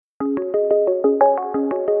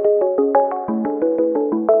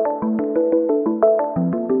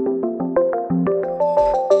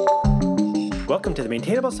Welcome to the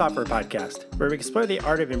Maintainable Software Podcast, where we explore the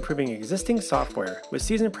art of improving existing software with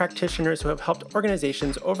seasoned practitioners who have helped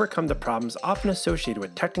organizations overcome the problems often associated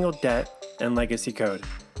with technical debt and legacy code.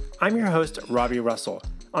 I'm your host, Robbie Russell.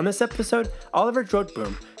 On this episode, Oliver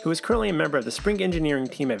Drotbohm, who is currently a member of the Spring Engineering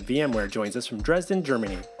team at VMware, joins us from Dresden,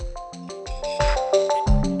 Germany.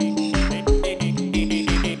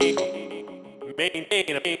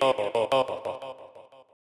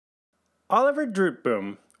 Oliver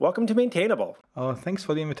Drotbohm, welcome to Maintainable. Thanks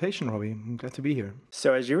for the invitation, Robbie. I'm glad to be here.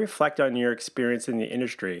 So as you reflect on your experience in the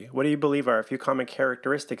industry, what do you believe are a few common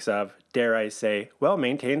characteristics of, dare I say,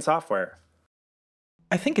 well-maintained software?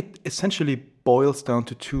 I think it essentially boils down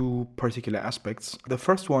to two particular aspects. The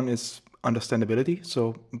first one is understandability,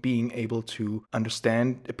 so being able to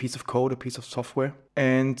understand a piece of code, a piece of software.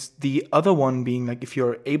 And the other one being like if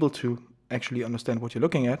you're able to actually understand what you're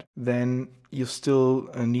looking at, then you still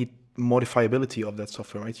need modifiability of that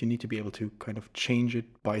software, right? You need to be able to kind of change it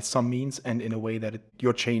by some means and in a way that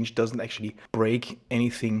your change doesn't actually break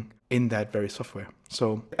anything in that very software.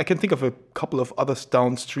 So I can think of a couple of others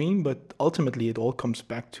downstream, but ultimately it all comes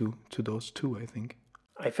back to those two, I think.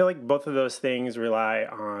 I feel like both of those things rely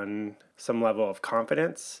on some level of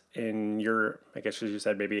confidence in your, I guess as you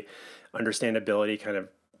said, maybe understandability kind of,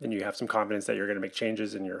 and you have some confidence that you're going to make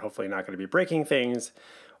changes and you're hopefully not going to be breaking things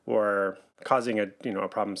or causing a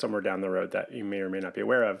problem somewhere down the road that you may or may not be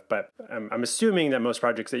aware of. But I'm assuming that most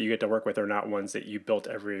projects that you get to work with are not ones that you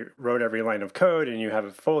wrote every line of code and you have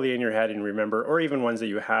it fully in your head and remember, or even ones that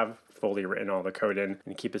you have fully written all the code in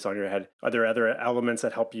and keep this on your head. Are there other elements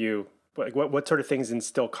that help you? Like what sort of things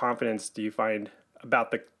instill confidence do you find about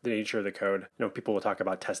the nature of the code? People will talk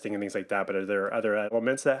about testing and things like that, but are there other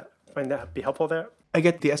elements that find that be helpful there? I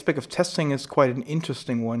get the aspect of testing is quite an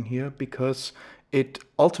interesting one here because it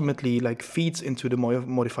ultimately feeds into the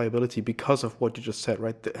modifiability because of what you just said,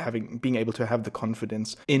 right? Being able to have the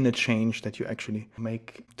confidence in a change that you actually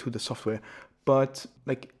make to the software. But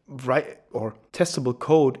testable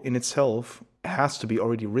code in itself has to be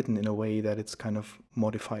already written in a way that it's kind of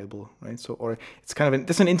modifiable, right? So, or it's kind of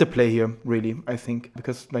there's an interplay here, really, I think,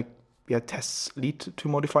 because tests lead to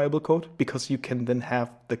modifiable code because you can then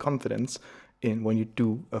have the confidence in when you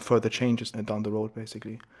do further changes down the road,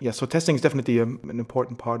 basically. Yeah, so testing is definitely an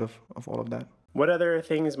important part of all of that. What other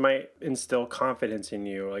things might instill confidence in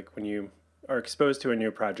you? Like when you are exposed to a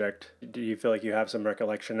new project, do you feel like you have some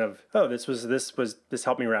recollection of, this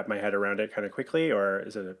helped me wrap my head around it kind of quickly? Or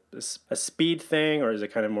is it a speed thing? Or is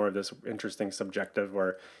it kind of more of this interesting subjective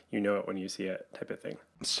where you know it when you see it type of thing?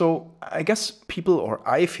 So I guess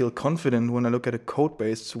I feel confident when I look at a code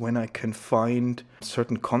base when I can find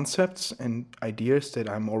certain concepts and ideas that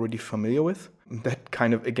I'm already familiar with. That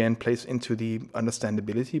kind of, again, plays into the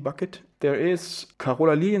understandability bucket. There is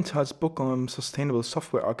Carola Lilienthal's book on sustainable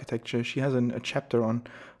software architecture. She has a chapter on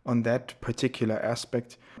that particular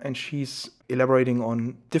aspect, and she's elaborating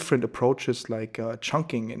on different approaches like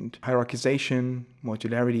chunking and hierarchization,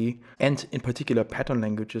 modularity, and in particular pattern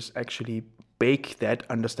languages actually bake that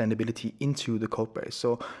understandability into the code base.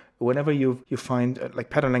 So whenever you find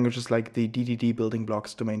pattern languages like the DDD building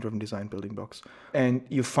blocks, domain-driven design building blocks, and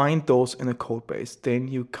you find those in a code base, then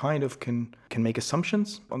you kind of can make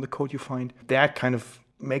assumptions on the code you find. That kind of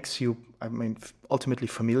makes you, ultimately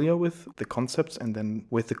familiar with the concepts and then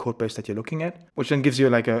with the code base that you're looking at, which then gives you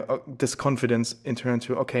this confidence in terms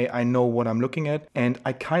of, okay, I know what I'm looking at and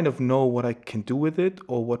I kind of know what I can do with it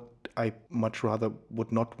or what I much rather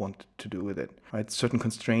would not want to do with it, right? Certain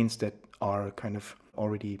constraints that are kind of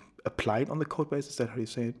already applied on the code base. Is that how you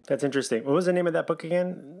say it? That's interesting. What was the name of that book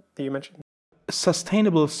again that you mentioned?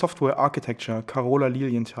 Sustainable Software Architecture, Carola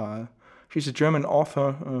Lilienthal. She's a German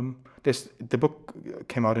author. The book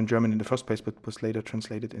came out in German in the first place, but was later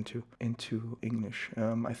translated into English.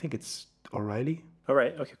 I think it's O'Reilly. All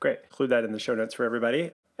right. Okay, great. Include that in the show notes for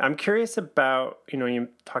everybody. I'm curious about, you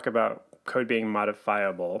talk about code being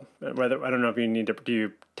modifiable. Whether I don't know if do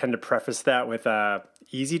you tend to preface that with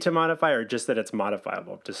easy to modify or just that it's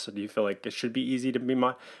modifiable? Just do you feel like it should be easy to be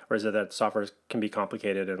or is it that software can be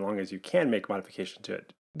complicated as long as you can make modification to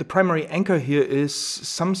it? The primary anchor here is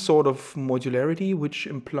some sort of modularity, which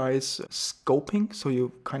implies scoping. So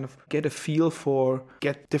you kind of get a feel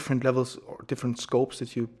get different levels or different scopes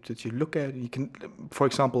that you look at. You can, for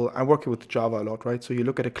example, I work with Java a lot, right? So you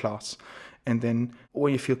look at a class, and then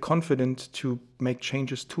when you feel confident to make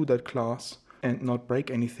changes to that class and not break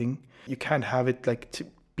anything, you can't have it to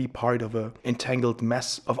be part of a entangled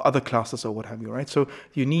mess of other classes or what have you, right? So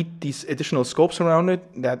you need these additional scopes around it,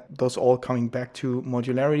 those all coming back to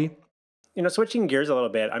modularity. Switching gears a little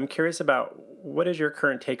bit, I'm curious about what is your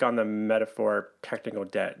current take on the metaphor technical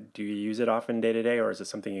debt? Do you use it often day to day, or is it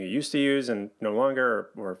something you used to use and no longer,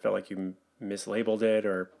 or felt like you mislabeled it,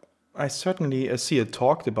 or? I certainly see it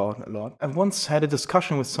talked about a lot. I once had a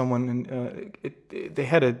discussion with someone, and they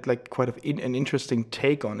had an interesting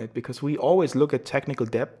take on it, because we always look at technical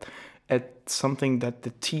debt at something that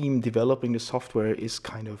the team developing the software is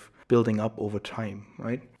kind of building up over time,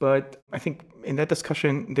 right? But I think in that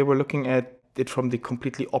discussion, they were looking at it from the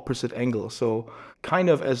completely opposite angle. So kind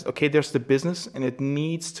of as, okay, there's the business and it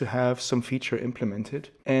needs to have some feature implemented.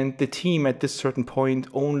 And the team at this certain point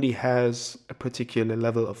only has a particular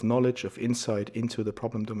level of knowledge, of insight into the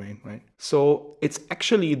problem domain, right? So it's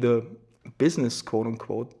actually the business, quote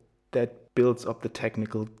unquote, that builds up the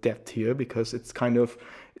technical depth here, because it's kind of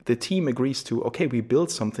the team agrees to, okay, we build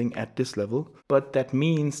something at this level, but that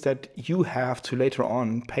means that you have to later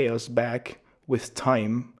on pay us back with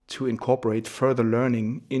time to incorporate further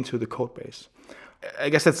learning into the code base. I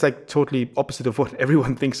guess that's like totally opposite of what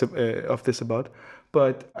everyone thinks of this about.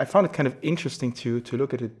 But I found it kind of interesting to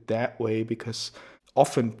look at it that way, because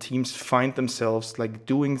often teams find themselves like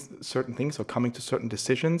doing certain things or coming to certain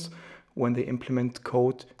decisions when they implement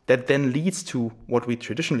code that then leads to what we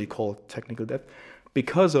traditionally call technical debt,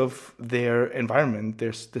 because of their environment,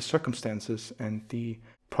 there's the circumstances and the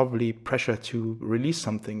probably pressure to release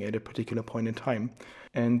something at a particular point in time.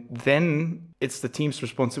 And then it's the team's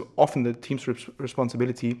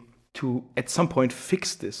responsibility to at some point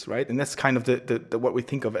fix this, right? And that's kind of the what we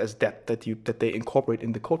think of as debt that they incorporate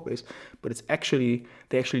in the code base. But it's actually,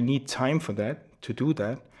 they actually need time for that, to do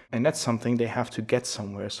that. And that's something they have to get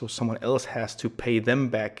somewhere. So someone else has to pay them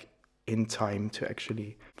back in time to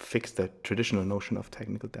actually fix the traditional notion of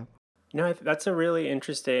technical debt. No, that's a really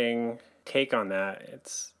interesting take on that.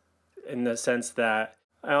 It's in the sense that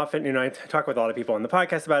I often, I talk with a lot of people on the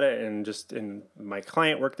podcast about it, and just in my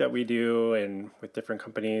client work that we do and with different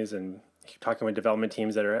companies, and talking with development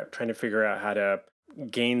teams that are trying to figure out how to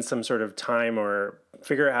gain some sort of time or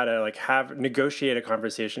figure out how to negotiate a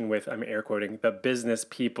conversation with, I'm air quoting, the business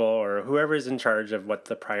people or whoever is in charge of what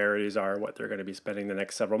the priorities are, what they're going to be spending the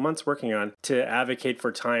next several months working on, to advocate for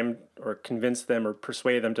time or convince them or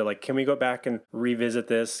persuade them to can we go back and revisit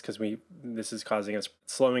this, because this is causing us,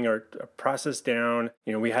 slowing our process down.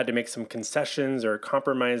 We had to make some concessions or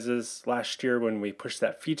compromises last year when we pushed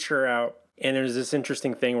that feature out. And there's this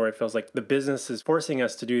interesting thing where it feels like the business is forcing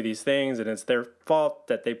us to do these things, and it's their fault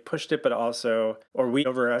that they pushed it, but also, or we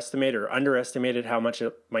overestimated or underestimated how much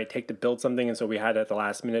it might take to build something. And so we had at the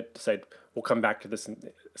last minute decide, we'll come back to this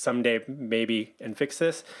someday maybe and fix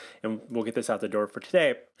this, and we'll get this out the door for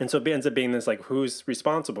today. And so it ends up being this who's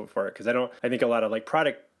responsible for it? Because I think a lot of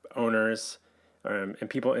product owners and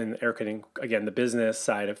people in aircutting, again, the business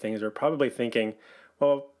side of things, are probably thinking,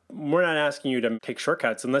 well, we're not asking you to take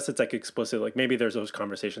shortcuts unless it's explicit. Maybe there's those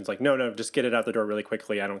conversations no, just get it out the door really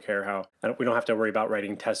quickly. I don't care how. We don't have to worry about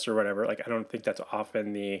writing tests or whatever. I don't think that's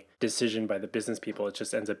often the decision by the business people. It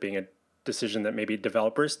just ends up being a decision that maybe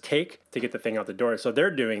developers take to get the thing out the door. So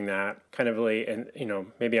they're doing that kind of and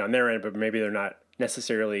maybe on their end, but maybe they're not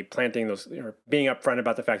necessarily planting those or being upfront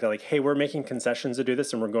about the fact that hey, we're making concessions to do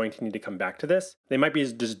this and we're going to need to come back to this. They might be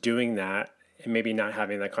just doing that and maybe not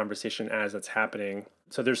having that conversation as it's happening.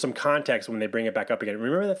 So there's some context when they bring it back up again.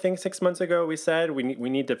 Remember the thing 6 months ago we said we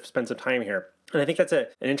need to spend some time here? And I think that's an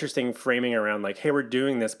interesting framing around hey, we're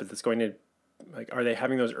doing this, but it's going to, are they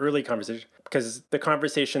having those early conversations? Because the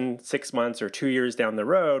conversation 6 months or 2 years down the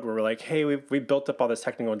road where we're hey, we built up all this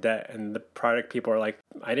technical debt, and the product people are I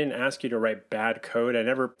didn't ask you to write bad code.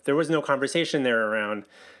 There was no conversation there around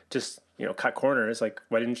just, cut corners.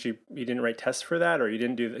 Why didn't you didn't write tests for that, or you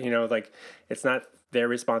didn't do, it's not their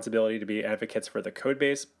responsibility to be advocates for the code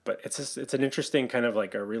base, but it's an interesting kind of a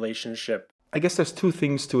relationship. I guess there's two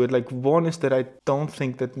things to it. One is that I don't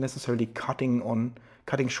think that necessarily cutting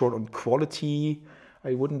short on quality,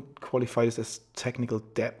 I wouldn't qualify this as technical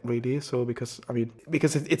debt really. So because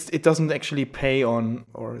it doesn't actually pay on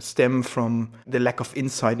or stem from the lack of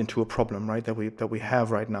insight into a problem, right, that we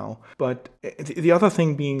have right now. But the other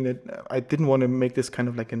thing being that I didn't want to make this kind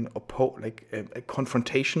of a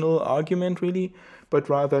confrontational argument really, but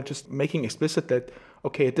rather just making explicit that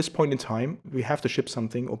okay, at this point in time, we have to ship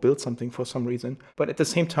something or build something for some reason. But at the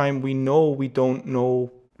same time, we don't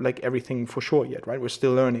know everything for sure yet, right? We're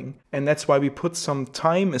still learning. And that's why we put some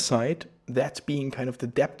time aside, that being kind of the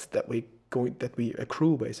depth that we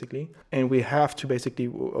accrue basically. And we have to basically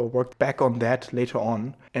work back on that later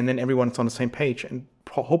on. And then everyone's on the same page and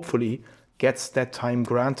hopefully gets that time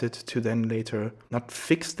granted to then later not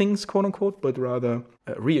fix things, quote unquote, but rather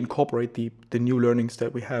reincorporate the new learnings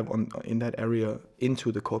that we have in that area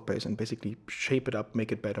into the code base and basically shape it up,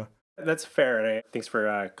 make it better. That's fair. And thanks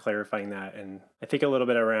for clarifying that. And I think a little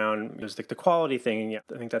bit around there's like the quality thing. Yeah,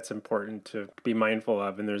 I think that's important to be mindful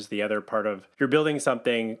of. And there's the other part of you're building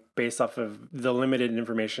something based off of the limited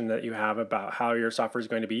information that you have about how your software is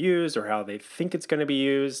going to be used or how they think it's going to be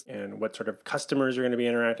used and what sort of customers are going to be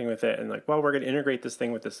interacting with it. And like, well, we're going to integrate this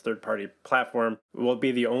thing with this third-party platform. Will it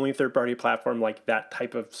be the only third-party platform like that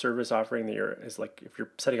type of service offering that is like if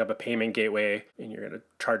you're setting up a payment gateway and you're going to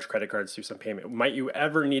charge credit cards through some payment, might you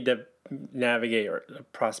ever need to navigate or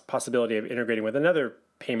a possibility of integrating with another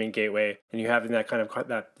payment gateway, and you having that kind of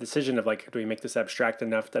that decision of like, do we make this abstract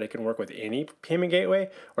enough that it can work with any payment gateway,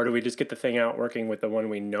 or do we just get the thing out working with the one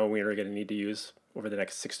we know we are going to need to use over the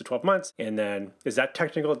next 6 to 12 months? And then is that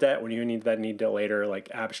technical debt when you need to later like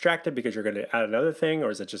abstract it because you're going to add another thing, or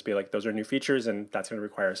is it just be like those are new features and that's going to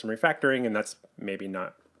require some refactoring, and that's maybe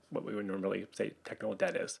not what we would normally say technical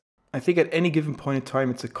debt is? I think at any given point in time,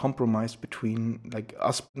 it's a compromise between like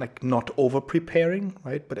us, like not over preparing,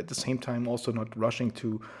 right? But at the same time, also not rushing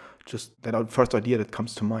to just that first idea that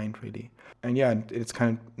comes to mind, really. And yeah, it's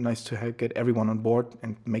kind of nice to get everyone on board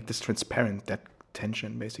and make this transparent, that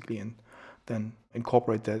tension basically, and then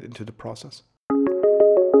incorporate that into the process.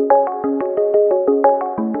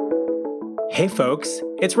 Hey folks,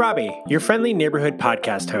 it's Robbie, your friendly neighborhood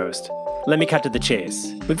podcast host. Let me cut to the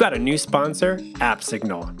chase. We've got a new sponsor,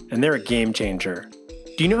 AppSignal, and they're a game changer.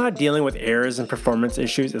 Do you know how dealing with errors and performance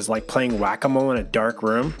issues is like playing whack-a-mole in a dark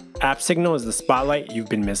room? AppSignal is the spotlight you've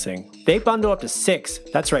been missing. They bundle up to 6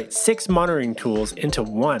 monitoring tools into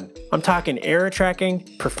one. I'm talking error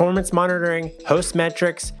tracking, performance monitoring, host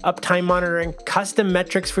metrics, uptime monitoring, custom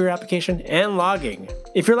metrics for your application, and logging.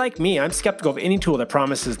 If you're like me, I'm skeptical of any tool that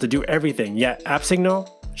promises to do everything, yet AppSignal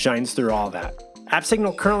shines through all that.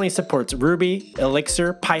 AppSignal currently supports Ruby,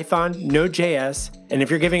 Elixir, Python, Node.js, and if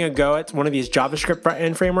you're giving a go at one of these JavaScript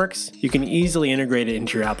front-end frameworks, you can easily integrate it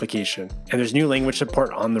into your application. And there's new language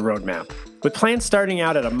support on the roadmap. With plans starting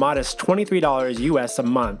out at a modest $23 US a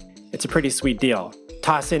month, it's a pretty sweet deal.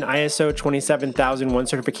 Toss in ISO 27001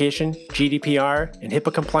 certification, GDPR, and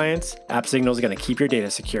HIPAA compliance, AppSignal is going to keep your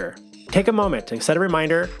data secure. Take a moment to set a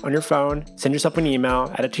reminder on your phone, send yourself an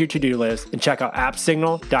email, add it to your to-do list, and check out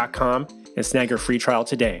appsignal.com and snag your free trial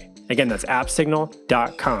today. Again, that's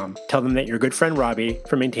appsignal.com. Tell them that your good friend Robbie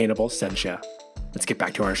from Maintainable sent you. Let's get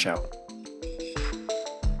back to our show.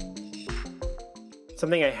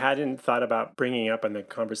 Something I hadn't thought about bringing up in the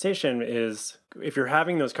conversation is if you're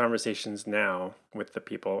having those conversations now with the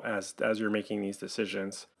people as you're making these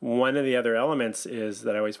decisions, one of the other elements is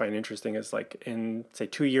that I always find interesting is like in, say,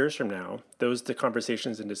 2 years from now, the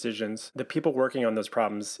conversations and decisions, the people working on those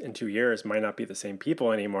problems in 2 years might not be the same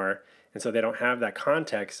people anymore. And so they don't have that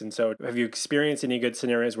context. And so have you experienced any good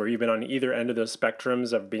scenarios where you've been on either end of those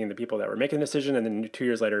spectrums of being the people that were making the decision, and then 2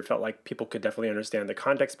 years later it felt like people could definitely understand the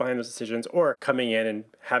context behind those decisions, or coming in and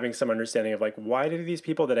having some understanding of like, why do these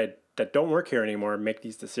people that don't work here anymore make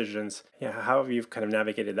these decisions? Yeah, how have you kind of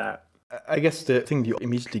navigated that? I guess the thing you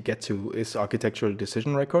immediately get to is architectural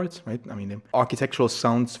decision records, right? I mean, architectural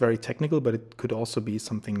sounds very technical, but it could also be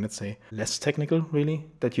something, let's say, less technical, really,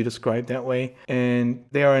 that you describe that way. And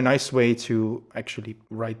they are a nice way to actually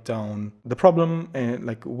write down the problem and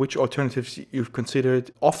like which alternatives you've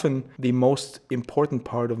considered. Often the most important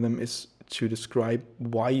part of them is to describe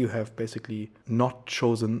why you have basically not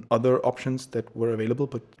chosen other options that were available,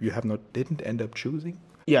 but you didn't end up choosing.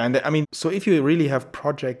 Yeah, and I mean, so if you really have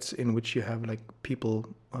projects in which you have like people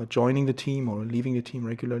joining the team or leaving the team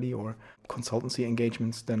regularly, or consultancy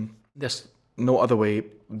engagements, then there's no other way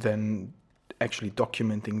than actually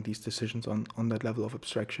documenting these decisions on that level of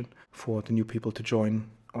abstraction for the new people to join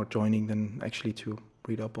or joining than actually to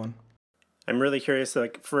read up on. I'm really curious,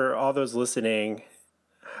 like for all those listening,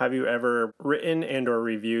 have you ever written and or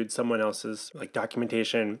reviewed someone else's like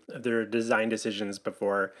documentation of their design decisions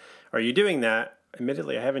before? Are you doing that?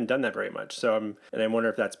 Admittedly, I haven't done that very much. And I wonder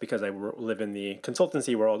if that's because I live in the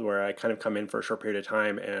consultancy world where I kind of come in for a short period of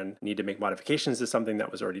time and need to make modifications to something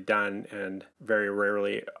that was already done, and very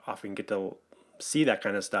rarely often get to see that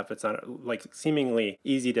kind of stuff. It's not like seemingly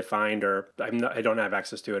easy to find, or I don't have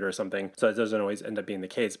access to it or something. So it doesn't always end up being the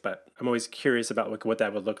case, but I'm always curious about what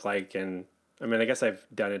that would look like. And I mean, I guess I've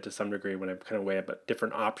done it to some degree when I've kind of weighed up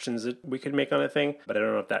different options that we could make on a thing, but I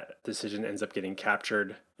don't know if that decision ends up getting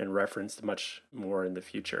captured and referenced much more in the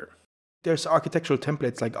future. There's architectural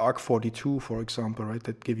templates like Arc42, for example, right,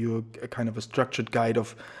 that give you a kind of a structured guide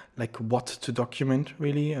of like what to document,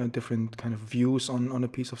 really, different kind of views on a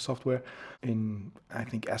piece of software in, I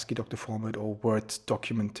think, ASCII doc format or Word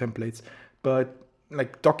document templates. But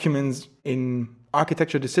like documents in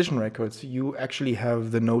architecture decision records, you actually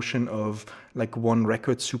have the notion of like one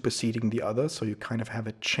record superseding the other. So you kind of have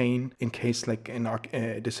a chain in case like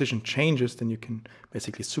a decision changes, then you can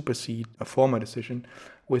basically supersede a former decision.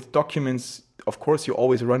 With documents, of course, you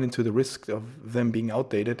always run into the risk of them being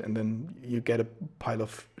outdated, and then you get a pile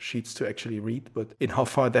of sheets to actually read. But in how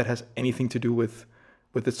far that has anything to do with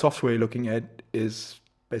the software you're looking at is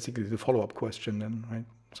basically the follow-up question then, right?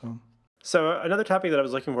 So another topic that I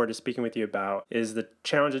was looking forward to speaking with you about is the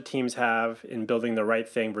challenge that teams have in building the right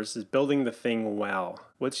thing versus building the thing well.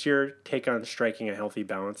 What's your take on striking a healthy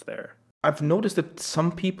balance there? I've noticed that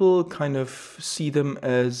some people kind of see them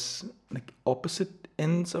as like opposite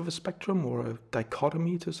ends of a spectrum or a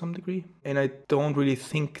dichotomy to some degree. And I don't really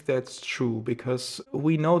think that's true, because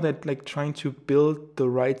we know that like trying to build the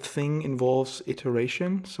right thing involves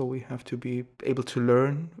iteration. So we have to be able to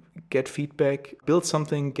learn, get feedback, build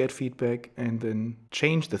something, get feedback, and then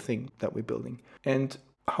change the thing that we're building. And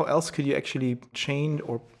how else could you actually change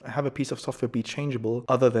or have a piece of software be changeable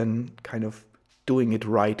other than kind of doing it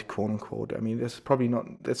right, quote unquote? I mean,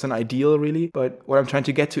 that's an ideal really, but what I'm trying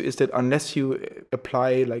to get to is that unless you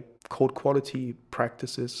apply like code quality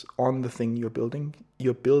practices on the thing you're building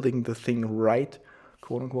the thing right,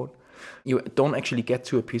 quote unquote, you don't actually get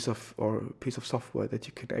to a piece of software that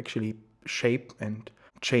you can actually shape and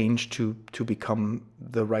change to become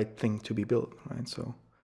the right thing to be built, right? So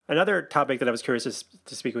another topic that I was curious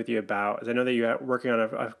to speak with you about is I know that you're working on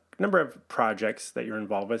a number of projects that you're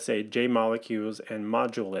involved with, say JMolecules and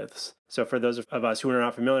Moduliths. So for those of us who are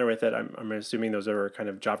not familiar with it, I'm assuming those are kind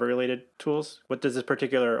of Java-related tools. What does this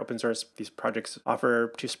particular open source, these projects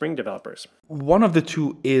offer to Spring developers? One of the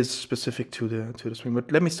two is specific to the Spring,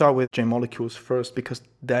 but let me start with JMolecules first, because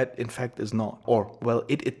that in fact is not, or well,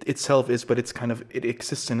 it itself is, but it's kind of, it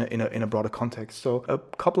exists in a broader context. So a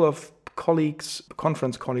couple of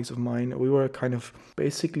conference colleagues of mine, we were kind of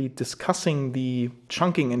basically discussing the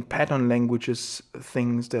chunking and pattern languages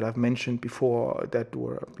things that I've mentioned before that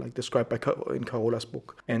were like described in Carola's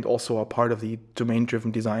book, and also are part of the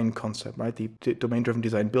domain-driven design concept, right? The domain-driven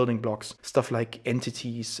design building blocks, stuff like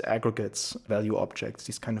entities, aggregates, value objects,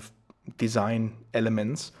 these kind of design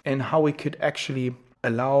elements, and how we could actually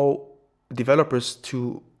allow developers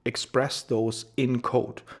to express those in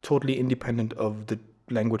code, totally independent of the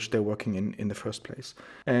language they're working in the first place.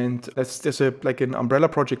 And there's an umbrella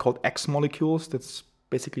project called XMolecules that's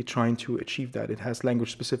basically trying to achieve that. It has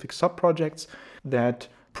language-specific sub-projects that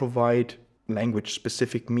provide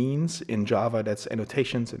language-specific means in Java, that's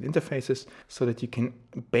annotations and interfaces, so that you can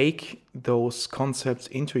bake those concepts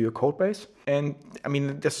into your code base. And I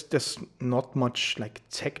mean, there's not much like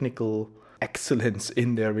technical excellence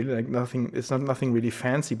in there, really. Like nothing really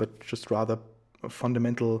fancy, but just rather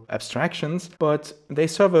fundamental abstractions, but they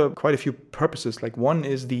serve quite a few purposes. Like one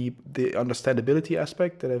is the understandability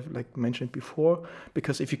aspect that I've like mentioned before,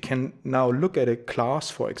 because if you can now look at a class,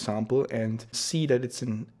 for example, and see that it's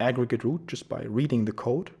an aggregate root just by reading the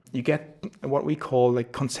code, you get what we call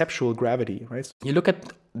like conceptual gravity, right? So you look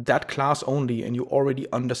at that class only and you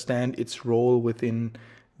already understand its role within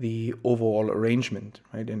the overall arrangement,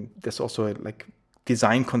 right? And there's also like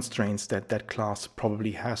design constraints that class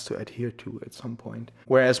probably has to adhere to at some point.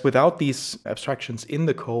 Whereas without these abstractions in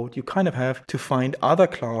the code, you kind of have to find other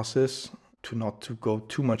classes, to go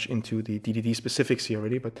too much into the DDD specifics here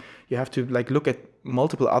already, but you have to like look at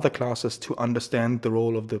multiple other classes to understand the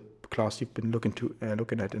role of the class you've been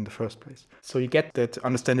looking at in the first place. So you get that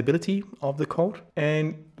understandability of the code.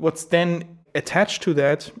 And what's then attached to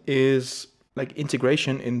that is like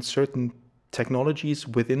integration in certain technologies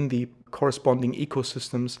within the corresponding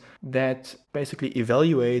ecosystems that basically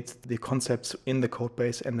evaluate the concepts in the code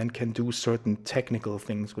base and then can do certain technical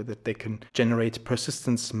things with it. They can generate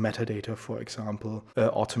persistence metadata, for example,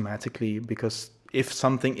 automatically, because if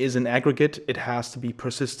something is an aggregate, it has to be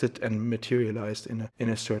persisted and materialized in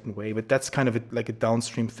a certain way. But that's kind of like a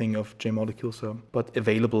downstream thing of JMolecules, but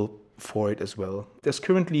available for it as well. There's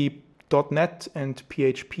currently .NET and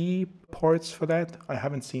PHP ports for that. I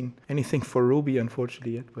haven't seen anything for Ruby,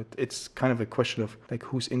 unfortunately, yet, but it's kind of a question of like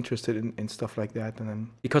who's interested in stuff like that. And then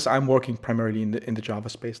because I'm working primarily in the Java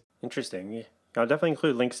space. Interesting. Yeah. I'll definitely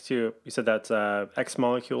include links to, you said that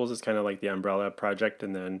XMolecules is kind of like the umbrella project,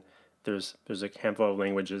 and then there's a handful of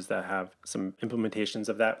languages that have some implementations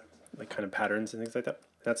of that, like kind of patterns and things like that.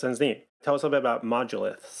 That sounds neat. Tell us a little bit about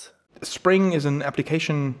Moduliths. Spring is an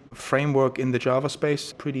application framework in the Java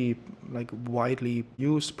space, pretty like widely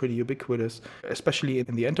used, pretty ubiquitous, especially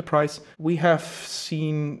in the enterprise. We have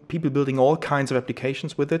seen people building all kinds of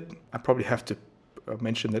applications with it. I probably have to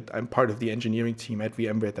mentioned that I'm part of the engineering team at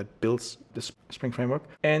VMware that builds this Spring Framework.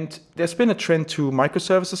 And there's been a trend to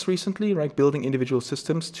microservices recently, right? Building individual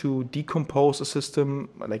systems to decompose a system,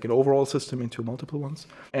 like an overall system, into multiple ones.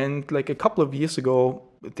 And like a couple of years ago,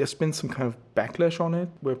 there's been some kind of backlash on it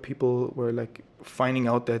where people were like finding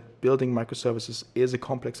out that building microservices is a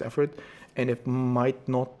complex effort and it might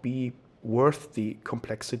not be worth the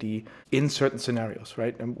complexity in certain scenarios,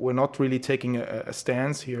 right? And we're not really taking a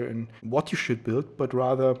stance here in what you should build, but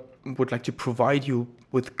rather would like to provide you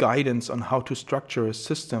with guidance on how to structure a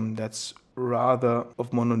system that's rather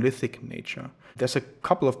of monolithic nature. There's a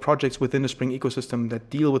couple of projects within the Spring ecosystem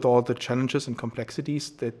that deal with all the challenges and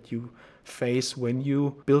complexities that you face when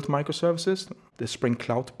you build microservices, the Spring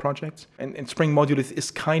Cloud projects. And Spring Modulith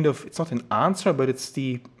is kind of, it's not an answer, but it's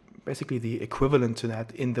basically the equivalent to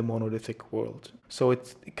that in the monolithic world. So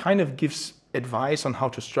it kind of gives advice on how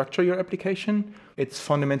to structure your application. It's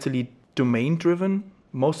fundamentally domain driven.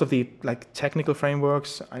 Most of the like technical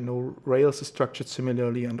frameworks, I know Rails is structured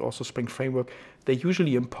similarly, and also Spring Framework, they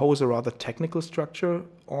usually impose a rather technical structure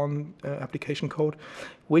on application code,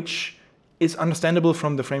 which is understandable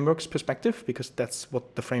from the framework's perspective because that's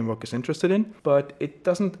what the framework is interested in, but it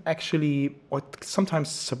doesn't actually, or it sometimes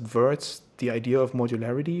subverts the idea of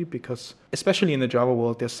modularity because especially in the Java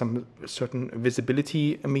world, there's some certain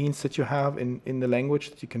visibility means that you have in the language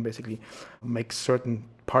that you can basically make certain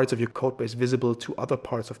parts of your code base visible to other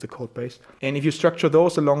parts of the code base. And if you structure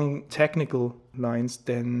those along technical lines,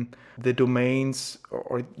 then the domains,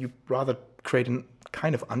 or you rather create a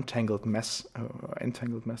kind of entangled mess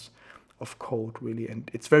of code, really.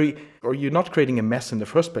 And it's you're not creating a mess in the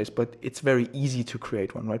first place, but it's very easy to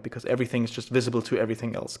create one, right? Because everything is just visible to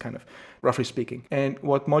everything else, kind of, roughly speaking. And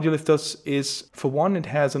what Modulith does is, for one, it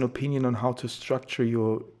has an opinion on how to structure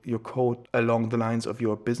your code along the lines of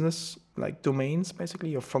your business, like domains,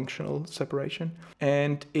 basically, your functional separation.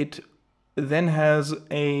 And it then has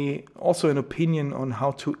also an opinion on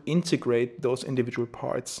how to integrate those individual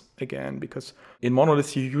parts again, because in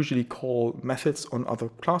monoliths you usually call methods on other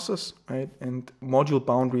classes, right? And module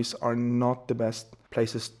boundaries are not the best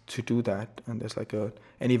places to do that. And there's like an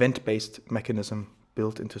event-based mechanism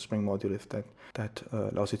built into Spring Modulith that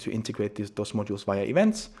allows you to integrate those modules via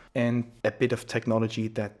events, and a bit of technology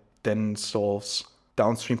that then solves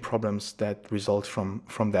downstream problems that result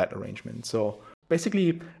from that arrangement. So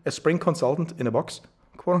basically a Spring consultant in a box,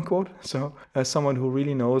 quote unquote. So someone who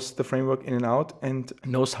really knows the framework in and out and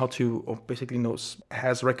knows how to, or basically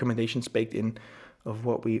has recommendations baked in of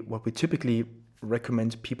what we typically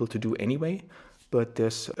recommend people to do anyway. But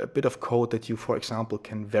there's a bit of code that you, for example,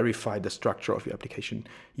 can verify the structure of your application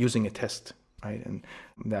using a test, right? And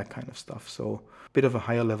that kind of stuff. So a bit of a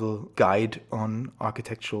higher level guide on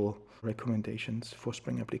architectural recommendations for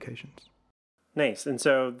Spring applications. Nice. And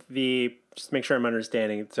so just to make sure I'm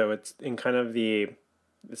understanding, so it's in kind of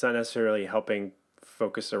it's not necessarily helping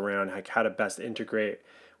focus around like how to best integrate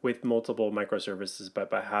with multiple microservices, but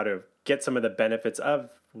how to get some of the benefits of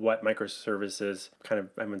what microservices kind of,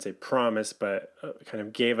 I wouldn't say promise, but kind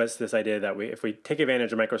of gave us this idea that if we take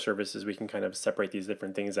advantage of microservices, we can kind of separate these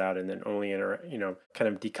different things out and then only kind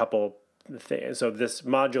of decouple the thing. So this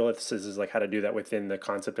Modulith is like how to do that within the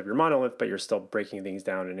concept of your monolith, but you're still breaking things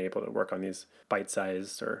down and able to work on these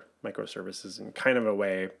bite-sized or microservices in kind of a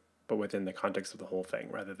way, but within the context of the whole thing,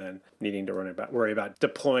 rather than needing to worry about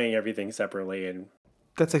deploying everything separately. And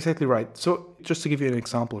that's exactly right. So just to give you an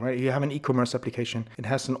example, right? You have an e-commerce application. It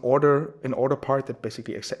has an order part that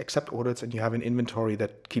basically accepts orders, and you have an inventory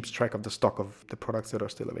that keeps track of the stock of the products that are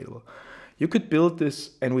still available. You could build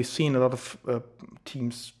this, and we've seen a lot of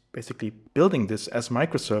teams basically building this as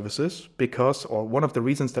microservices or one of the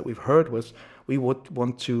reasons that we've heard was we would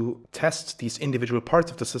want to test these individual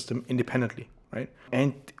parts of the system independently, right?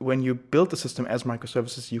 And when you build the system as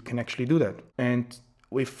microservices, you can actually do that. And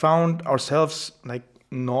we found ourselves like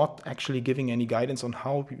not actually giving any guidance on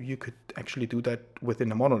how you could actually do that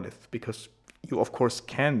within a monolith, because you of course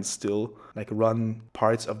can still like run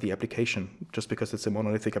parts of the application. Just because it's a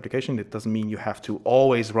monolithic application, it doesn't mean you have to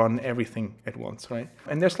always run everything at once, right?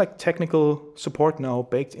 And there's like technical support now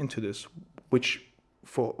baked into this, which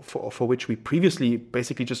for which we previously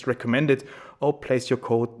basically just recommended, place your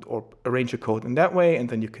code or arrange your code in that way, and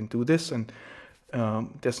then you can do this. And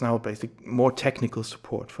there's now basic more technical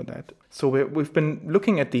support for that. So we've been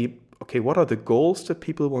looking at what are the goals that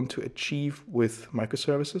people want to achieve with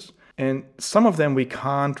microservices? And some of them we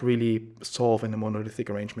can't really solve in a monolithic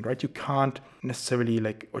arrangement, right? You can't necessarily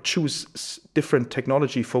choose different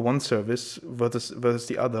technology for one service versus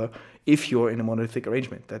the other if you're in a monolithic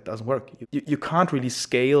arrangement. That doesn't work. You can't really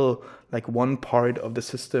scale like one part of the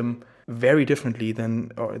system very differently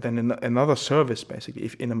than another service, basically.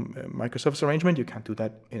 If in a microservice arrangement, you can't do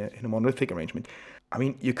that in a monolithic arrangement. I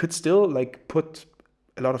mean, you could still like put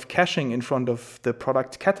a lot of caching in front of the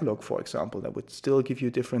product catalog, for example. That would still give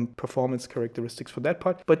you different performance characteristics for that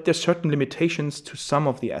part. But there's certain limitations to some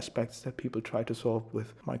of the aspects that people try to solve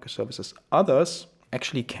with microservices. Others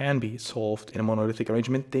actually can be solved in a monolithic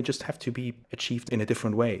arrangement. They just have to be achieved in a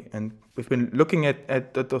different way. And we've been looking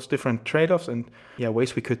at those different trade-offs and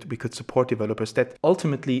ways we could support developers that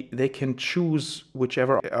ultimately they can choose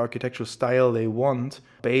whichever architectural style they want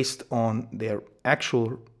based on their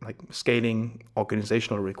actual like scaling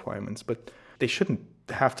organizational requirements. But they shouldn't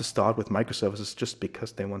have to start with microservices just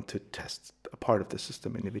because they want to test a part of the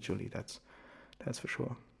system individually. That's for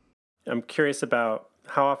sure. I'm curious about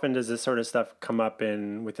how often does this sort of stuff come up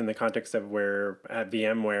within the context of where at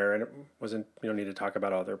VMware, and you don't need to talk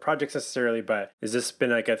about all their projects necessarily, but has this been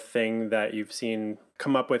like a thing that you've seen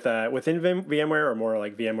come up with within VMware, or more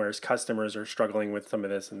like VMware's customers are struggling with some of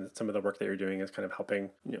this, and some of the work that you're doing is kind of helping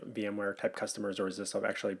VMware type customers, or is this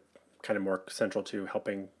actually kind of more central to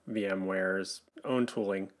helping VMware's own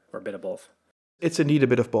tooling, or a bit of both? It's indeed a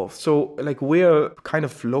bit of both. So like we're kind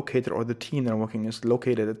of located, or the team that I'm working is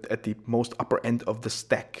located at the most upper end of the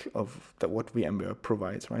stack of what VMware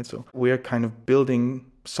provides, right? So we're kind of building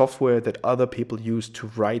software that other people use to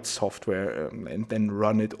write software and then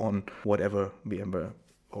run it on whatever VMware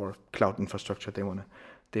or cloud infrastructure they want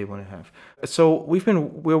to have. So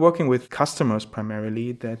we're working with customers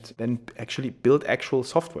primarily that then actually build actual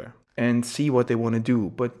software and see what they want to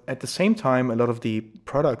do. But at the same time, a lot of the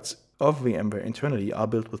products of VMware internally are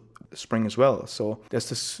built with Spring as well. So there's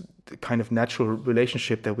this kind of natural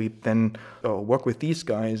relationship that we then work with these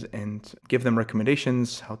guys and give them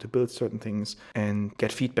recommendations how to build certain things and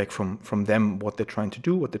get feedback from them, what they're trying to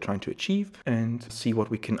do, what they're trying to achieve, and see what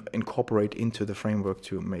we can incorporate into the framework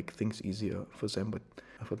to make things easier for them. But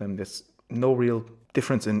for them, there's no real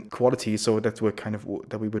difference in quality, so that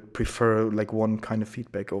we would prefer like one kind of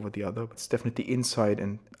feedback over the other. It's definitely inside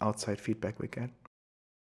and outside feedback we get.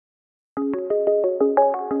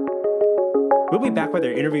 We'll be back with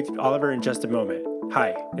our interview with Oliver in just a moment.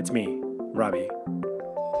 Hi, it's me, Robbie.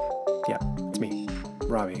 Yep, it's me,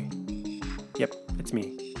 Robbie. Yep, it's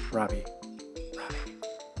me, Robbie.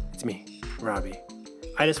 It's me, Robbie.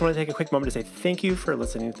 I just want to take a quick moment to say thank you for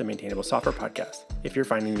listening to the Maintainable Software Podcast. If you're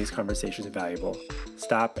finding these conversations valuable,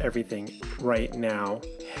 stop everything right now.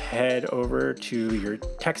 Head over to your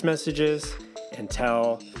text messages and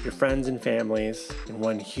tell your friends and families in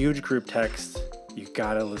one huge group text, you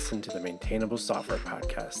gotta listen to the Maintainable Software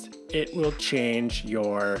Podcast. It will change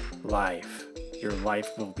your life. Your life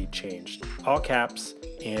will be changed. All caps,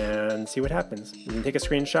 and see what happens. You can take a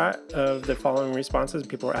screenshot of the following responses.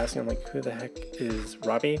 People are asking, like, who the heck is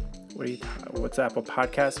Robbie? What's Apple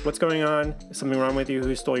Podcast? What's going on? Is something wrong with you?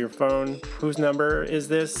 Who stole your phone? Whose number is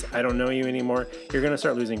this? I don't know you anymore. You're gonna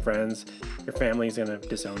start losing friends. Your family's gonna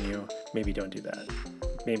disown you. Maybe don't do that.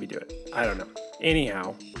 Maybe do it. I don't know.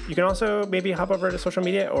 Anyhow, you can also maybe hop over to social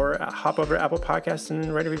media or hop over to Apple Podcasts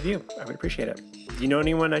and write a review. I would appreciate it. Do you know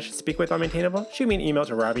anyone I should speak with on Maintainable? Shoot me an email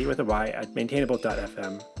to Robbie with a Y at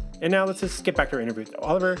maintainable.fm. And now let's just get back to our interview with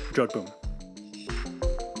Oliver Drotbohm.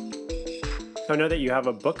 So I know that you have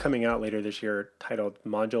a book coming out later this year titled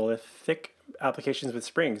Modulithic Applications with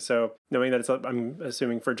Spring. So knowing that it's, I'm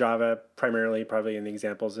assuming for Java primarily, probably in the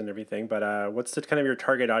examples and everything, but what's the kind of your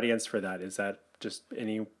target audience for that? Is that just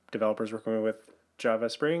any developers working with Java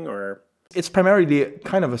Spring, or? It's primarily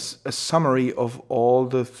kind of a summary of all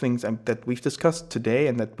the things that we've discussed today,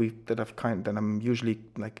 and that I'm usually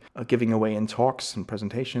like giving away in talks and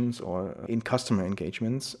presentations or in customer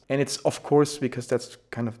engagements. And it's of course, because that's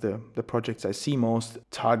kind of the projects I see most,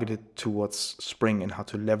 targeted towards Spring and how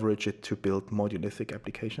to leverage it to build modulithic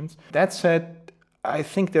applications. That said, I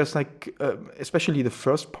think there's like, especially the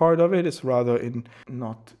first part of it is rather in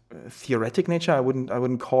not theoretic nature. I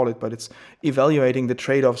wouldn't call it, but it's evaluating the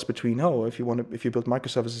trade-offs between, if you build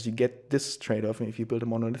microservices, you get this trade-off, and if you build a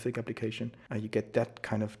monolithic application, you get that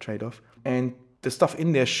kind of trade-off. And the stuff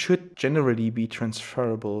in there should generally be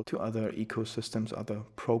transferable to other ecosystems, other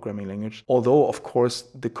programming language. Although, of course,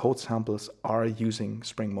 the code samples are using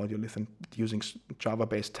Spring Modulith and using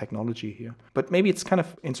Java-based technology here. But maybe it's kind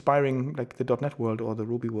of inspiring, like the .NET world or the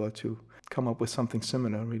Ruby world, to come up with something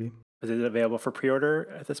similar, really. Is it available for pre-order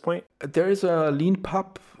at this point? There is a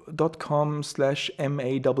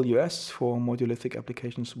leanpub.com/MAWS for modulithic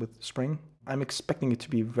applications with Spring. I'm expecting it to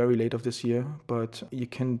be very late of this year, but you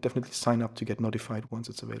can definitely sign up to get notified once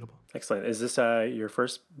it's available. Excellent. Is this your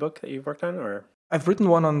first book that you've worked on, or? I've written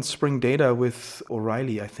one on Spring Data with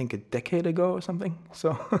O'Reilly, I think a decade ago or something.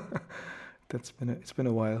 So it's been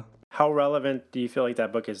a while. How relevant do you feel like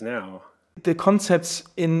that book is now? The concepts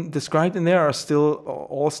described in there are still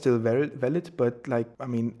very valid, but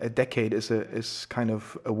a decade is kind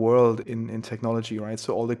of a world in technology, right?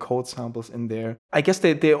 So all the code samples in there, I guess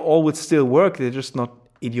they all would still work. They're just not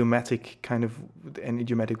an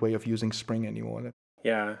idiomatic way of using Spring anymore.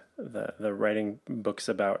 Yeah, the writing books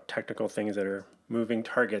about technical things that are moving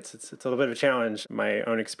targets, it's a little bit of a challenge. My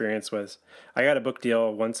own experience was I got a book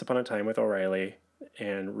deal once upon a time with O'Reilly,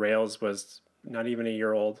 and Rails was not even a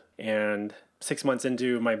year old. And 6 months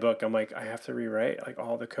into my book, I'm like, I have to rewrite like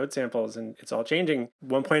all the code samples and it's all changing.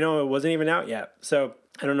 1.0 it wasn't even out yet. So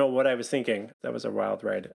I don't know what I was thinking. That was a wild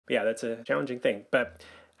ride. But yeah, that's a challenging thing. But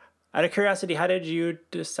out of curiosity, how did you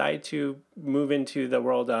decide to move into the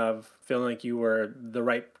world of feeling like you were the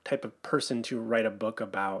right type of person to write a book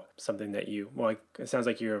about something that it sounds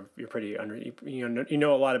like you're pretty you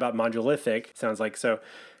know a lot about Modulithic, sounds like. So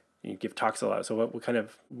you give talks a lot. So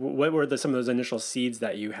what were some of those initial seeds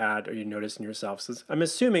that you had or you noticed in yourself? So I'm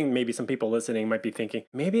assuming maybe some people listening might be thinking,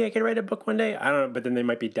 maybe I could write a book one day. I don't know, but then they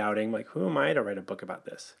might be doubting, like, who am I to write a book about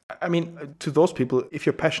this? I mean, to those people, if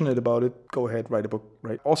you're passionate about it, go ahead, write a book,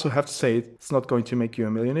 right? Also have to say it's not going to make you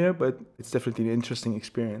a millionaire, but it's definitely an interesting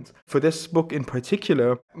experience. For this book in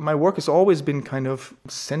particular, my work has always been kind of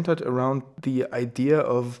centered around the idea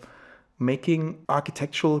of making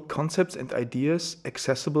architectural concepts and ideas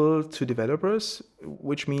accessible to developers,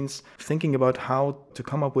 which means thinking about how to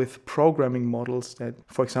come up with programming models that,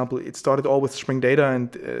 for example, it started all with Spring Data,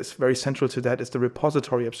 and is very central to that is the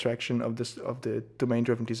repository abstraction of the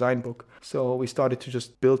domain-driven design book. So we started to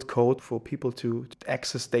just build code for people to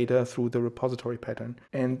access data through the repository pattern.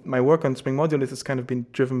 And my work on Spring Modulith has kind of been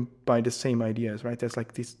driven by the same ideas, right? There's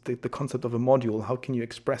like the concept of a module. How can you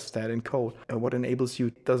express that in code? What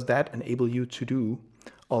does that enable you to do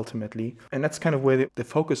ultimately? And that's kind of where the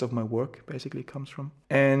focus of my work basically comes from.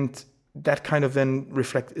 And that kind of then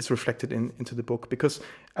is reflected into the book, because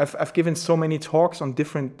I've given so many talks on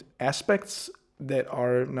different aspects that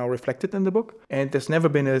are now reflected in the book. And there's never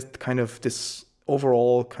been a kind of this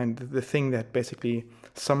overall kind of the thing that basically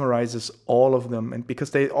summarizes all of them, and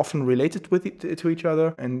because they often related to each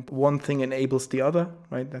other, and one thing enables the other,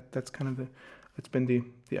 right? That's kind of it's been the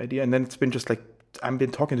idea. And then it's been just like I've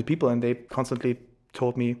been talking to people and they constantly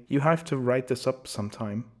told me, you have to write this up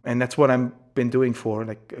sometime. And that's what I've been doing for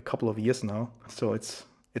like a couple of years now. So it's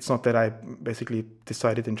not that I basically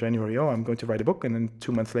decided in January, I'm going to write a book, and then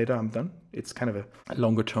 2 months later I'm done. It's kind of a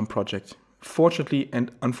longer term project, fortunately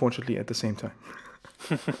and unfortunately at the same time.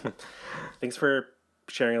 Thanks for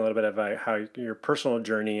sharing a little bit about how your personal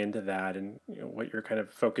journey into that and what you're kind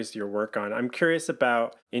of focused your work on. I'm curious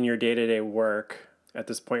about in your day-to-day work at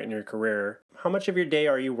this point in your career, how much of your day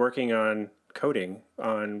are you working on coding,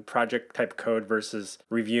 on project type code versus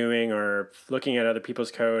reviewing or looking at other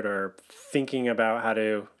people's code or thinking about how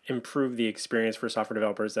to improve the experience for software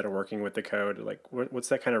developers that are working with the code? Like what's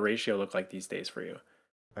that kind of ratio look like these days for you?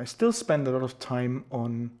 I still spend a lot of time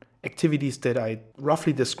on activities that I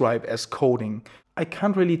roughly describe as coding. I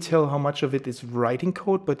can't really tell how much of it is writing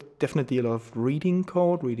code, but definitely a lot of reading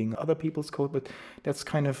code, reading other people's code, but that's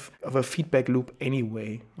kind of a feedback loop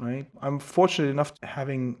anyway, right? I'm fortunate enough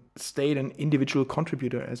having stayed an individual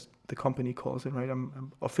contributor, as the company calls it, right?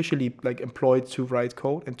 I'm officially like employed to write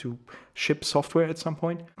code and to ship software at some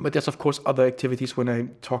point. But there's of course other activities when I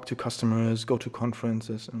talk to customers, go to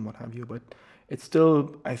conferences and what have you, but it's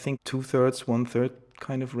still, I think, 2/3, 1/3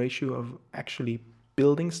 kind of ratio of actually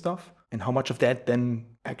building stuff. And how much of that then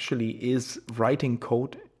actually is writing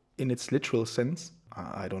code in its literal sense,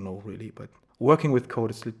 I don't know really. But working with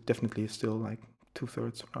code is definitely still like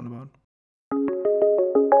 2/3 roundabout.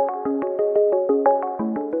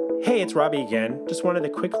 Hey, it's Robbie again. Just wanted to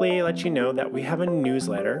quickly let you know that we have a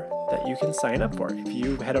newsletter that you can sign up for. If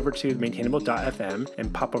you head over to maintainable.fm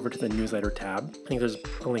and pop over to the newsletter tab, I think there's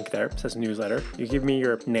a link there. It says newsletter. You give me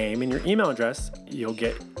your name and your email address. You'll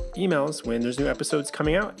get emails when there's new episodes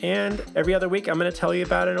coming out. And every other week, I'm going to tell you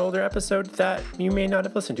about an older episode that you may not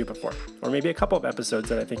have listened to before. Or maybe a couple of episodes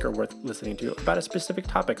that I think are worth listening to about a specific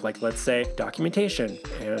topic, like let's say documentation.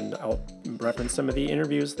 And I'll reference some of the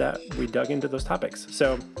interviews that we dug into those topics.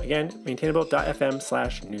 So again,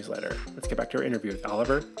 maintainable.fm/newsletter. Let's get back to our interview with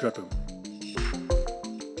Oliver Drotbohm.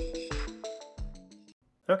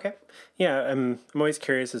 Okay. Yeah, I'm always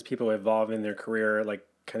curious as people evolve in their career, like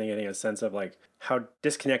kind of getting a sense of like how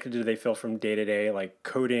disconnected do they feel from day to day, like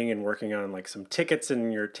coding and working on like some tickets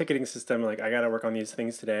in your ticketing system. Like I got to work on these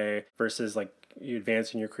things today versus like you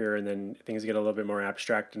advance in your career and then things get a little bit more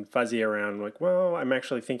abstract and fuzzy around like, well, I'm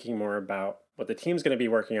actually thinking more about what the team's going to be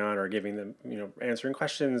working on or giving them, answering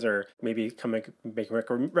questions or maybe making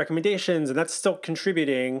recommendations. And that's still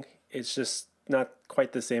contributing it's just not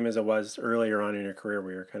quite the same as it was earlier on in your career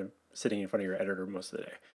where you're kind of sitting in front of your editor most of the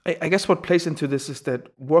day. I guess what plays into this is that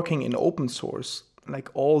working in open source, like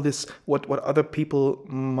all this, what other people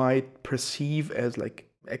might perceive as like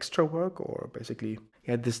extra work, or basically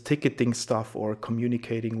this ticketing stuff or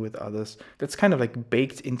communicating with others, that's kind of like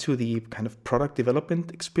baked into the kind of product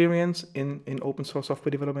development experience in open source software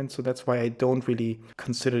development. So that's why I don't really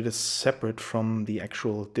consider this separate from the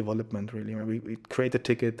actual development, really. We create a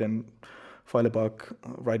ticket, then file a bug,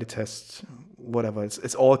 write a test, whatever.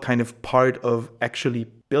 It's all kind of part of actually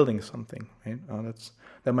building something, right?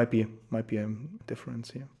 That might be a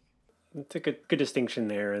difference here. It's a good distinction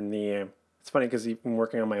there. And it's funny because even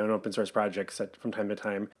working on my own open source projects from time to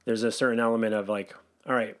time, there's a certain element of like,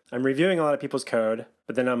 all right, I'm reviewing a lot of people's code,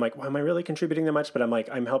 but then I'm like, well, am I really contributing that much? But I'm like,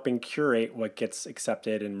 I'm helping curate what gets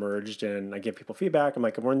accepted and merged, and I give people feedback. I'm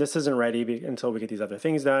like, Warren, this isn't ready until we get these other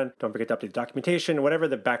things done. Don't forget to update the documentation, whatever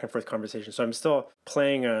the back and forth conversation. So I'm still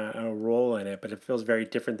playing a role in it, but it feels very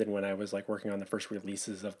different than when I was like working on the first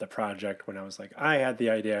releases of the project, when I was like, I had the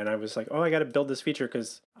idea and I was like, oh, I got to build this feature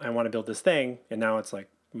because I want to build this thing. And now it's like,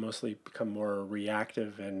 mostly become more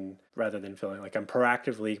reactive, and rather than feeling like I'm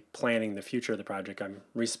proactively planning the future of the project, I'm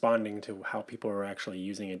responding to how people are actually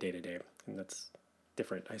using it day to day. And that's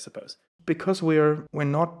different, I suppose. Because we're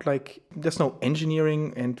not like, there's no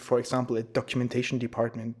engineering and, for example, a documentation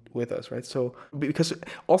department with us, right? So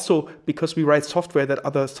because we write software that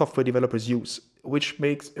other software developers use, which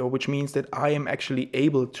means that I am actually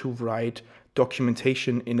able to write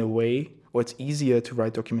documentation in a way, or it's easier to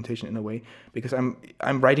write documentation in a way because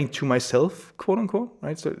I'm writing to myself, quote unquote,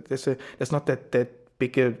 right? So there's not that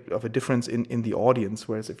big of a difference in the audience.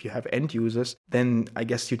 Whereas if you have end users, then I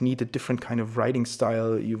guess you'd need a different kind of writing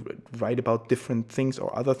style. You write about different things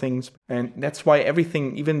or other things. And that's why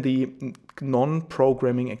everything, even the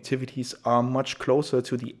non-programming activities, are much closer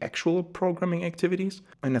to the actual programming activities.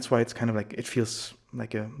 And that's why it's kind of like, it feels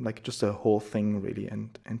like just a whole thing, really,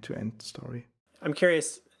 and end-to-end story. I'm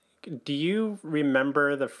curious, do you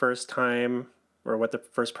remember the first time, or what the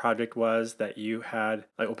first project was that you had,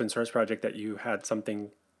 like open source project that you had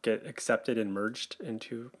something get accepted and merged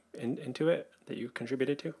into it that you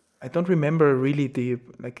contributed to? I don't remember really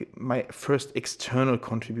my first external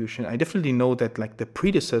contribution. I definitely know that like the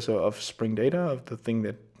predecessor of Spring Data, of the thing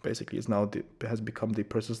that basically is now has become the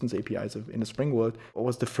persistence APIs in the Spring world,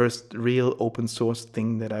 was the first real open source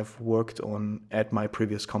thing that I've worked on at my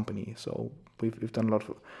previous company. So we've done a lot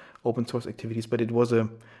of open source activities, but it was a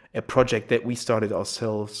project that we started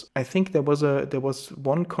ourselves. I think there was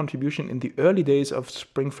one contribution in the early days of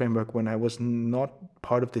Spring Framework when I was not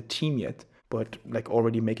part of the team yet, but like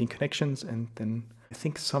already making connections, and then I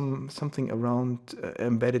think something around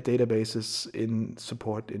embedded databases in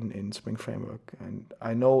support in Spring Framework. And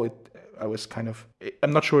I know I was kind of,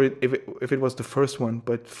 I'm not sure if it was the first one,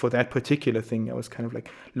 but for that particular thing, I was kind of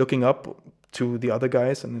like looking up to the other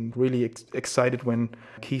guys, and then really excited when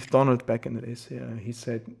Keith Donald, back in the days, he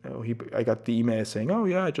said, I got the email saying, oh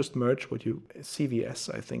yeah, I just merged what you,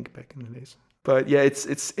 CVS, I think, back in the days. But yeah,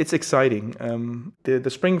 it's exciting. The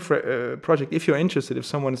Spring project, if you're interested, if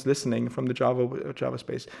someone is listening from the Java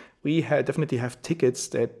space, we definitely have tickets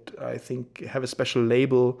that I think have a special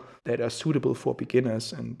label that are suitable for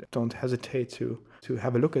beginners, and don't hesitate to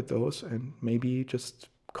have a look at those and maybe just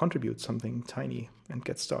contribute something tiny and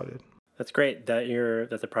get started. That's great that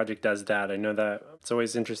the project does that. I know that it's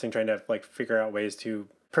always interesting trying to like figure out ways to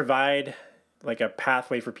provide like a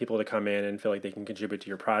pathway for people to come in and feel like they can contribute to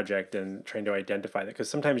your project, and trying to identify that. Because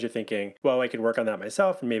sometimes you're thinking, well, I could work on that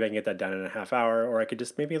myself and maybe I can get that done in a half hour, or I could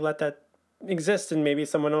just maybe let that exist and maybe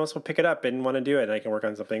someone else will pick it up and want to do it, and I can work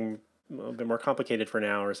on something a little bit more complicated for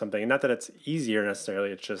now or something. And not that it's easier necessarily,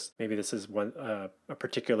 it's just maybe this is one a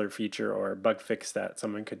particular feature or bug fix that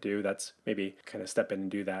someone could do that's maybe kind of step in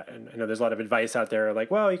and do that. And I know there's a lot of advice out there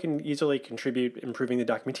like, well, you can easily contribute improving the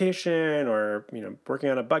documentation, or working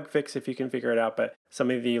on a bug fix if you can figure it out. But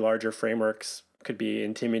some of the larger frameworks could be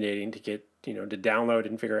intimidating to get to download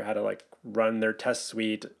and figure out how to like run their test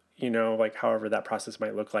suite, like however that process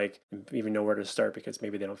might look like, and even know where to start, because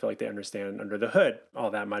maybe they don't feel like they understand under the hood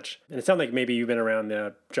all that much. And it sounds like maybe you've been around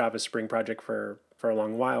the Java Spring project for a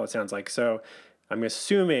long while, it sounds like. So I'm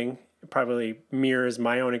assuming it probably mirrors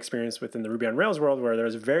my own experience within the Ruby on Rails world, where there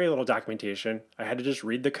was very little documentation. I had to just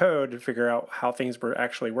read the code to figure out how things were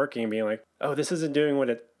actually working, being like, oh, this isn't doing what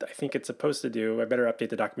I think it's supposed to do. I better update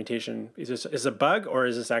the documentation. Is this a bug, or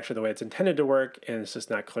is this actually the way it's intended to work? And it's just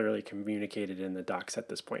not clearly communicated in the docs at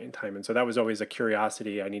this point in time. And so that was always a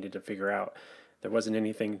curiosity I needed to figure out. There wasn't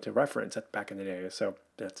anything to reference back in the day. So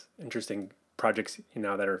that's interesting projects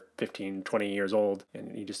that are 15, 20 years old,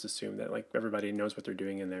 and you just assume that like everybody knows what they're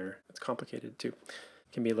doing in there. It's complicated too.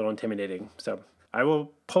 It can be a little intimidating. So I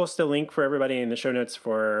will post a link for everybody in the show notes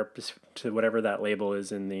to whatever that label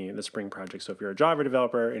is in the Spring project. So if you're a Java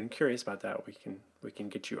developer and curious about that, we can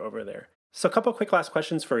get you over there. So a couple quick last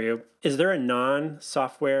questions for you. Is there a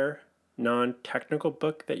non-software, non-technical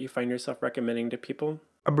book that you find yourself recommending to people?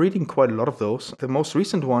 I'm reading quite a lot of those. The most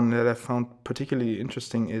recent one that I found particularly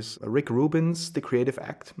interesting is Rick Rubin's The Creative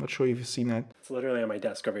Act. I'm not sure if you've seen that. It's literally on my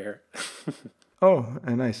desk over here. Oh,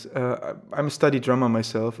 nice. I'm a study drummer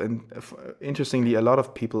myself, and interestingly, a lot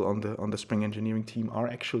of people on the Spring engineering team are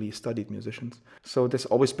actually studied musicians. So there's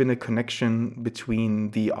always been a connection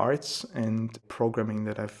between the arts and programming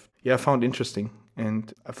that I've found interesting,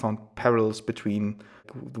 and I found parallels between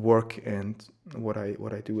the work and what I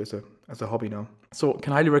do as a hobby now. So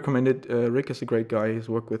can highly recommend it. Rick is a great guy. He's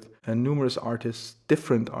worked with numerous artists,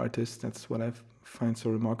 different artists. That's what I've find so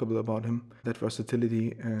remarkable about him, that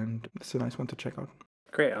versatility, and it's a nice one to check out.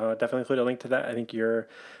 Great. I'll definitely include a link to that. I think you're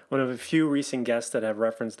one of a few recent guests that have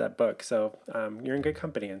referenced that book, so you're in good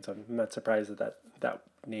company, and so I'm not surprised that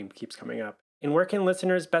name keeps coming up. And where can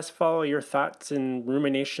listeners best follow your thoughts and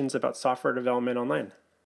ruminations about software development online?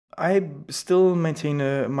 I still maintain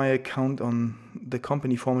my account on the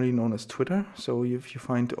company formerly known as Twitter. So if you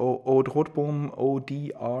find Drotbohm,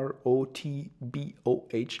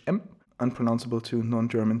 Odrotbohm, unpronounceable to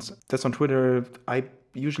non-Germans. That's on Twitter. I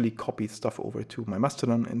usually copy stuff over to my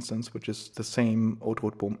Mastodon instance, which is the same,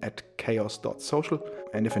 odrotbohm@chaos.social.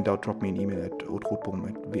 And if in doubt, drop me an email at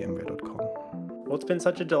odrotbohm@vmware.com. Well, it's been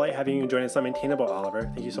such a delight having you join us on Maintainable, Oliver.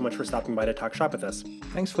 Thank you so much for stopping by to talk shop with us.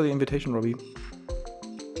 Thanks for the invitation, Robbie.